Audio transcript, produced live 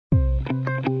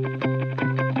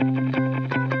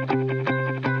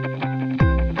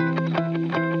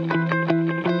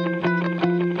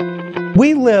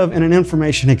We live in an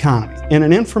information economy. In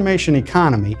an information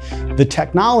economy, the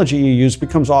technology you use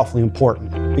becomes awfully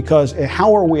important, because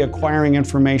how are we acquiring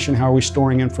information? How are we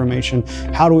storing information?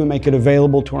 How do we make it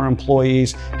available to our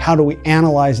employees? How do we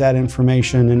analyze that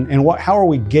information? And how are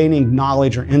we gaining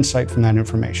knowledge or insight from that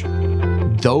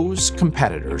information? Those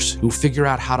competitors who figure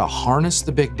out how to harness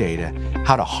the big data,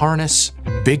 how to harness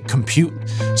big compute,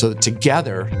 so that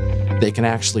together they can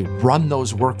actually run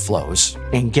those workflows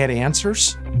and get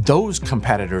answers, those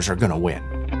competitors are going to win.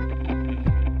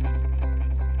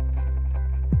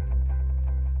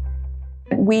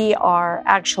 We are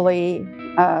actually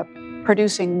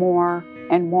producing more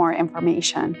and more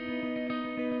information.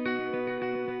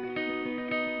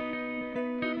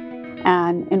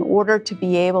 And in order to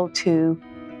be able to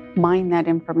mine that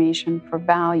information for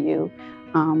value,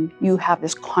 you have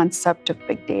this concept of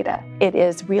big data. It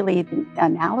is really the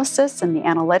analysis and the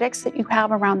analytics that you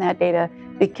have around that data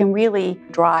that can really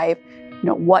drive,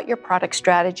 what your product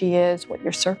strategy is, what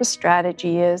your service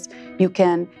strategy is. You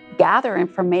can gather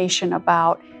information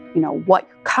about, what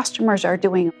your customers are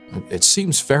doing. It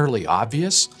seems fairly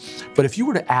obvious, but if you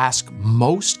were to ask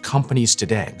most companies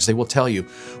today, they will tell you,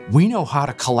 we know how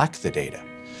to collect the data.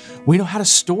 We know how to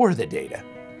store the data.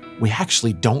 We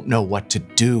actually don't know what to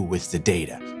do with the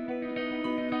data.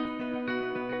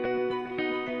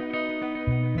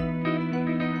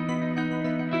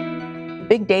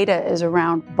 Big data is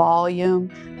around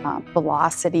volume,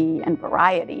 velocity, and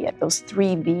variety. Those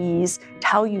 3 V's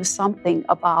tell you something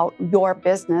about your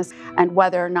business and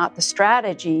whether or not the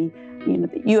strategy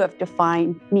that you have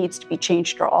defined needs to be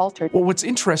changed or altered. Well, what's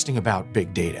interesting about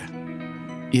big data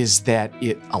is that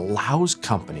it allows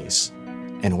companies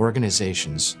and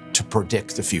organizations to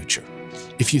predict the future.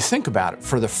 If you think about it,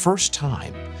 for the first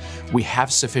time, we have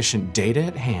sufficient data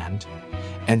at hand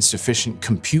and sufficient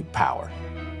compute power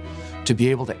to be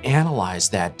able to analyze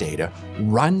that data,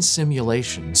 run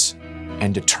simulations,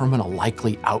 and determine a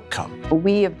likely outcome.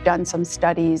 We have done some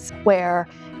studies where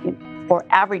for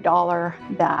every dollar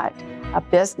that a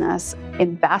business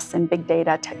invests in big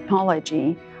data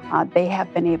technology, they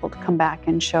have been able to come back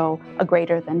and show a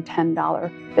greater than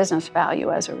 $10 business value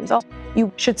as a result.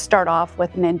 You should start off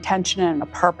with an intention and a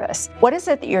purpose. What is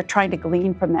it that you're trying to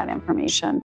glean from that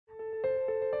information?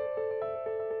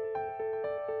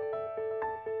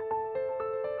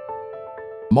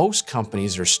 Most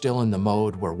companies are still in the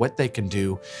mode where what they can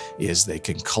do is they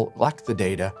can collect the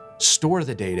data, store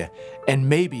the data, and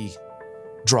maybe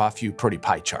draw a few pretty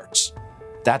pie charts.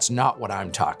 That's not what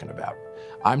I'm talking about.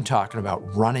 I'm talking about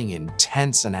running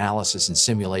intense analysis and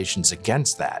simulations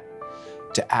against that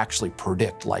to actually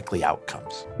predict likely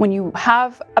outcomes. When you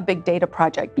have a big data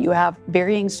project, you have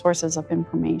varying sources of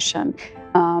information,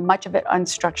 much of it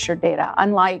unstructured data,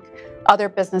 unlike other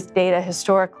business data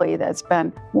historically that's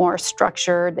been more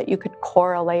structured, that you could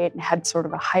correlate and had sort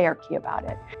of a hierarchy about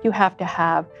it. You have to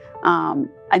have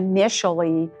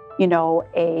initially,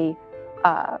 a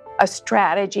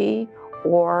strategy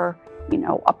or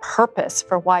a purpose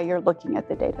for why you're looking at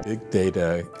the data. Big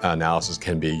data analysis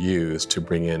can be used to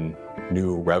bring in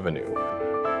new revenue.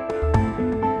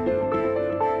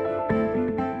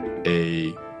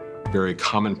 A very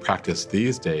common practice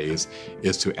these days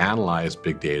is to analyze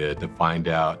big data to find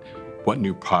out what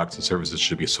new products and services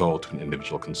should be sold to an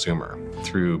individual consumer.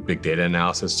 Through big data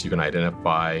analysis, you can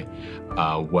identify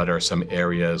what are some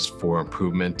areas for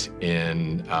improvement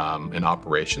in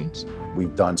operations.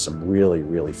 We've done some really,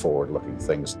 really forward-looking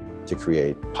things to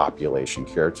create population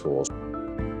care tools,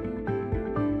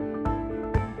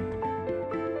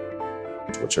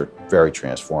 which are very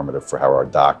transformative for how our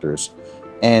doctors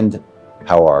and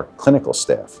how our clinical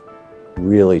staff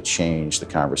really change the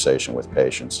conversation with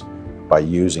patients by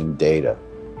using data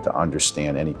to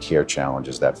understand any care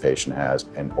challenges that patient has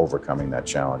and overcoming that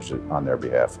challenge on their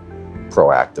behalf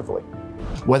proactively.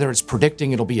 Whether it's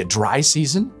predicting it'll be a dry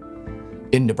season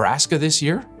in Nebraska this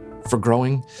year for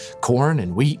growing corn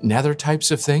and wheat and other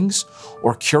types of things,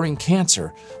 or curing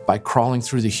cancer by crawling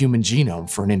through the human genome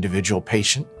for an individual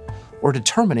patient, or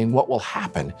determining what will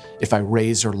happen if I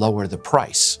raise or lower the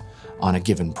price on a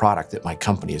given product that my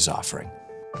company is offering.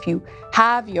 If you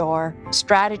have your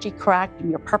strategy correct and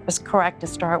your purpose correct to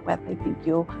start with, I think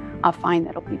you'll find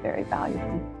that it'll be very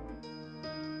valuable.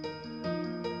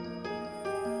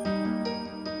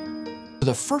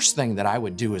 The first thing that I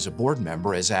would do as a board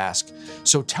member is ask,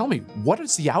 so tell me, what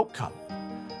is the outcome?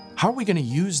 How are we going to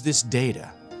use this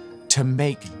data to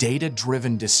make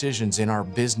data-driven decisions in our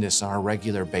business on a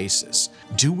regular basis?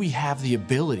 Do we have the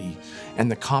ability and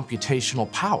the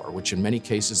computational power, which in many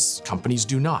cases companies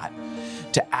do not,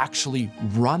 to actually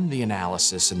run the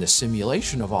analysis and the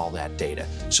simulation of all that data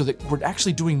so that we're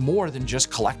actually doing more than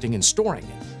just collecting and storing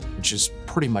it, which is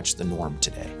pretty much the norm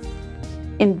today.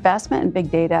 Investment in big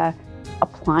data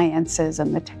appliances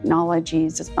and the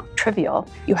technologies is not trivial.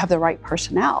 You have the right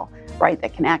personnel, right,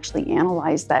 that can actually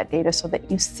analyze that data so that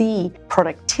you see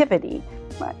productivity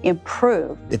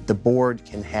improve. If the board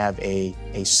can have a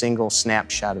single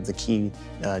snapshot of the key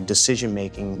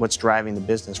decision-making, what's driving the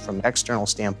business from an external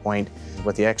standpoint,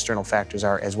 what the external factors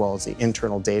are, as well as the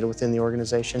internal data within the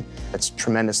organization, that's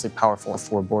tremendously powerful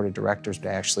for a board of directors to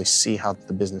actually see how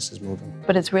the business is moving.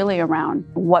 But it's really around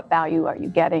what value are you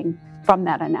getting from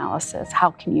that analysis? How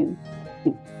can you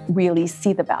really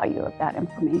see the value of that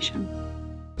information?